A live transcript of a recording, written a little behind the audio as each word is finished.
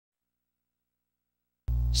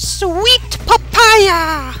Sweet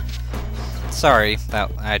papaya! Sorry,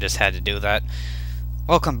 I just had to do that.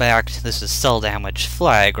 Welcome back. This is Cell Damage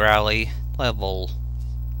Flag Rally, level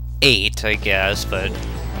 8, I guess, but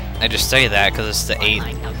I just say that because it's the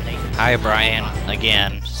 8th. Hi, Brian,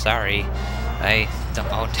 again. Sorry. I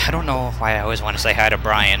don't know why I always want to say hi to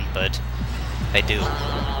Brian, but I do.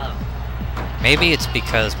 Maybe it's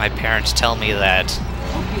because my parents tell me that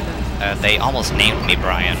they almost named me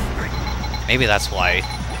Brian. Maybe that's why.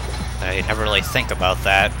 I never really think about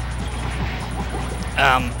that.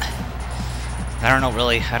 I don't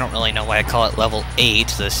really know why I call it level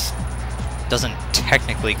 8. This doesn't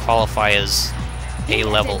technically qualify as a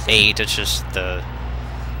level 8. It's just the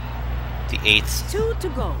 8th.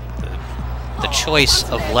 The choice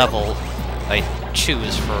of level I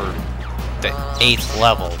choose for the 8th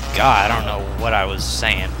level. God, I don't know what I was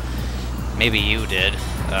saying. Maybe you did.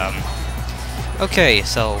 Okay,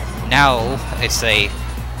 so now I'd say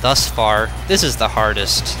thus far, this is the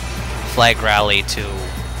hardest flag rally to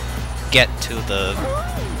get to the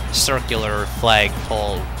circular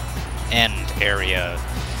flagpole end area.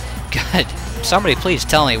 God, somebody please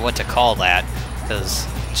tell me what to call that, because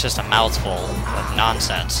it's just a mouthful of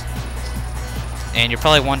nonsense. And you're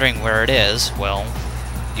probably wondering where it is. Well,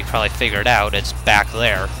 you probably figured out it's back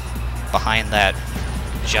there, behind that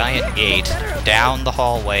giant gate, down the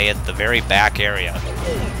hallway at the very back area.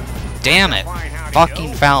 Damn it!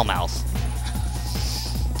 Fucking foul mouth.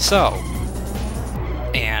 So,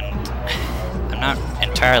 and I'm not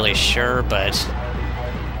entirely sure, but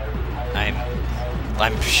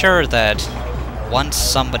I'm sure that once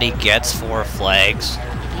somebody gets 4 flags,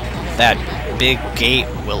 that big gate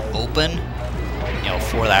will open, you know,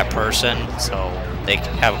 for that person, so they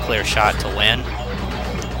can have a clear shot to win.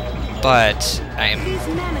 But I'm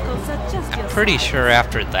pretty sure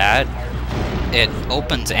after that, it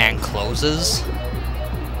opens and closes,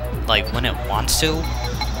 like when it wants to,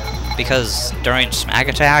 because during Smack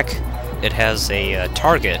Attack, it has a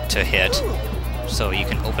target to hit, so you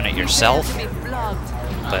can open it yourself,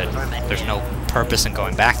 but there's no purpose in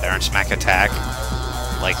going back there in Smack Attack,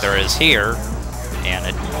 like there is here, and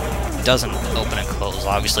it doesn't open and close,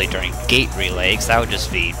 obviously, during Gate Relay, 'cause that would just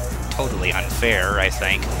be totally unfair, I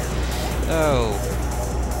think. Oh.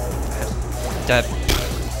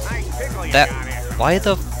 Why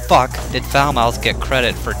the fuck did Foulmouth get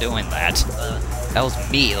credit for doing that? That was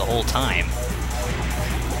me the whole time.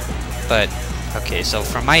 But, okay, so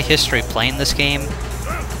from my history playing this game,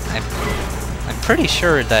 I'm pretty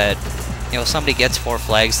sure that, you know, somebody gets 4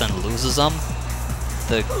 flags then loses them,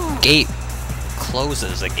 the gate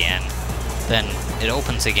closes again, then it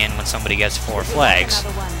opens again when somebody gets 4 flags.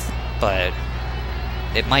 But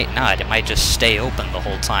it might not, it might just stay open the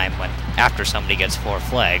whole time after somebody gets 4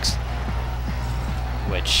 flags.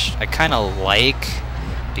 Which I kinda like,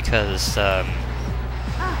 because,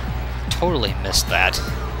 totally missed that.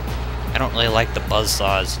 I don't really like the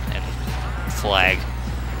buzzsaws in Flag.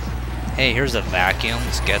 Hey, here's a vacuum,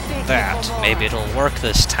 let's get that. Maybe it'll work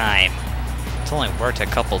this time. It's only worked a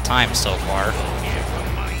couple times so far.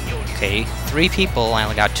 Okay, 3 people, I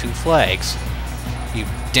only got 2 flags. You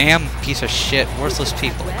damn piece of shit, worthless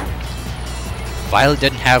people. Violet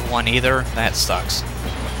didn't have one either, that sucks.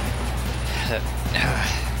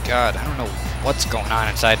 God, I don't know what's going on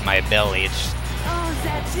inside my belly. It's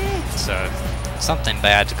something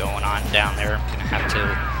bad's going on down there. I'm gonna have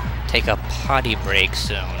to take a potty break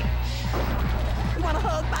soon.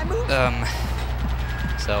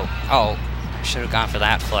 So, oh, I should have gone for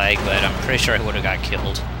that flag, but I'm pretty sure I would have got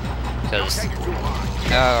killed. Because,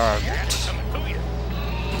 I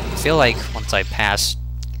feel like once I pass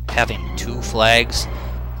having 2 flags,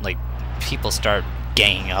 like, people start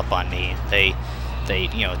ganging up on me. They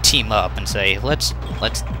you know, team up and say, let's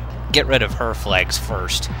get rid of her flags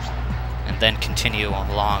first, and then continue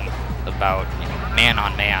along about, you know, man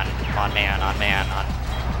on man, on man on man, on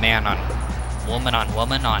man on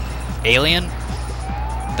woman on alien.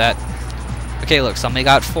 That, okay, look, somebody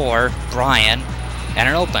got 4, Brian, and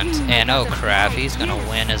it opened, and oh crap, he's gonna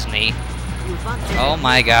win, isn't he? Oh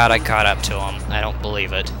my god, I caught up to him. I don't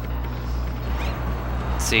believe it.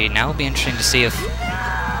 See, now it'll be interesting to see if...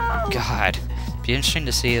 God. Be interesting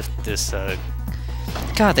to see if this,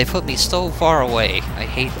 God, they put me so far away. I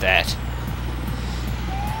hate that.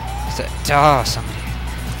 Oh, somebody...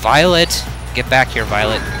 Violet! Get back here,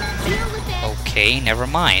 Violet. Okay, never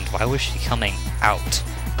mind. Why was she coming out?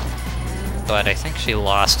 But I think she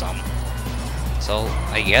lost them. So,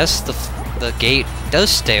 I guess the gate does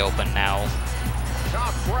stay open now.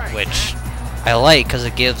 Which I like, because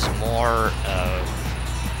it gives more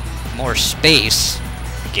space,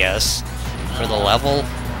 I guess, for the level,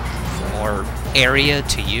 more area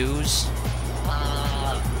to use.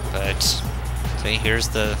 But, see, here's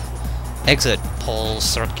the exit pole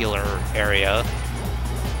circular area.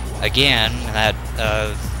 Again, that,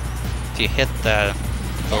 if you hit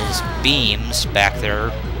those beams back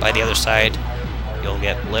there by the other side, you'll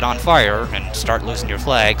get lit on fire and start losing your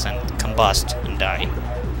flags and combust and die.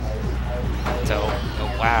 So,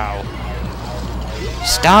 oh, wow.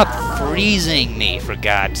 Stop freezing me, for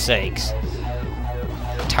God's sakes.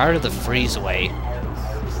 I'm tired of the freeze way.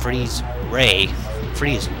 Freeze ray.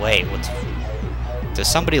 Freeze way. Does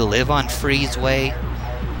somebody live on freeze way?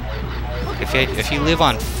 If you live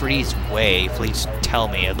on freeze way, please tell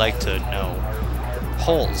me. I'd like to know.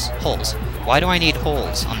 Holes. Holes. Why do I need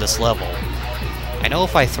holes on this level? I know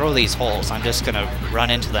if I throw these holes, I'm just gonna run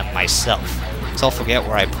into them myself. So I'll forget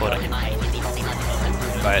where I put them.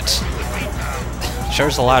 But sure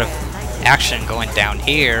there's a lot of action going down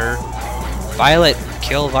here. Violet,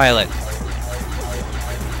 kill Violet.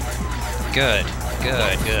 Good,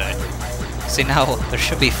 good, good. See, now there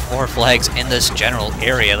should be 4 flags in this general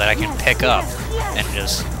area that I can pick up and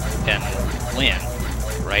win,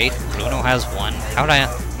 right? Bruno has 1. Thought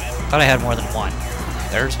I had more than 1.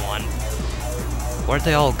 There's 1. Where'd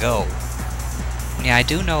they all go? Yeah, I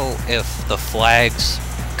do know if the flags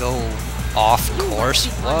go off course.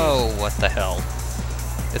 Whoa, what the hell?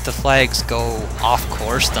 If the flags go off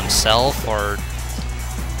course themselves, or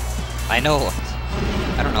I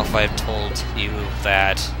don't know if I've told you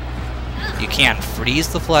that you can't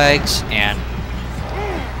freeze the flags and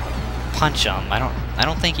punch them. I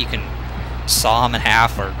don't think you can saw them in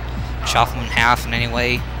half or chop them in half in any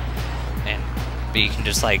way. But you can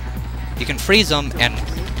just you can freeze them and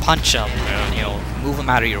punch them, you know, move them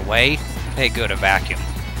out of your way. Hey, good, a vacuum.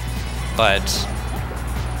 But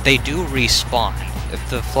they do respawn. If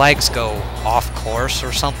the flags go off course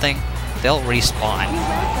or something, they'll respawn.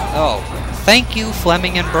 Oh, thank you,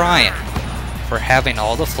 Fleming and Brian, for having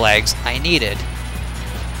all the flags I needed.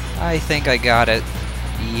 I think I got it.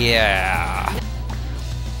 Yeah.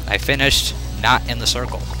 I finished not in the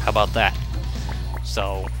circle. How about that?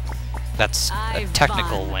 So, that's a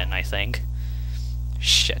technical win, I think.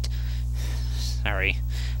 Shit. Sorry.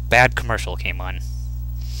 Bad commercial came on.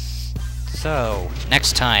 So,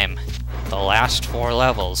 next time, the last 4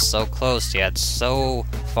 levels. So close yet so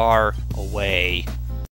far away.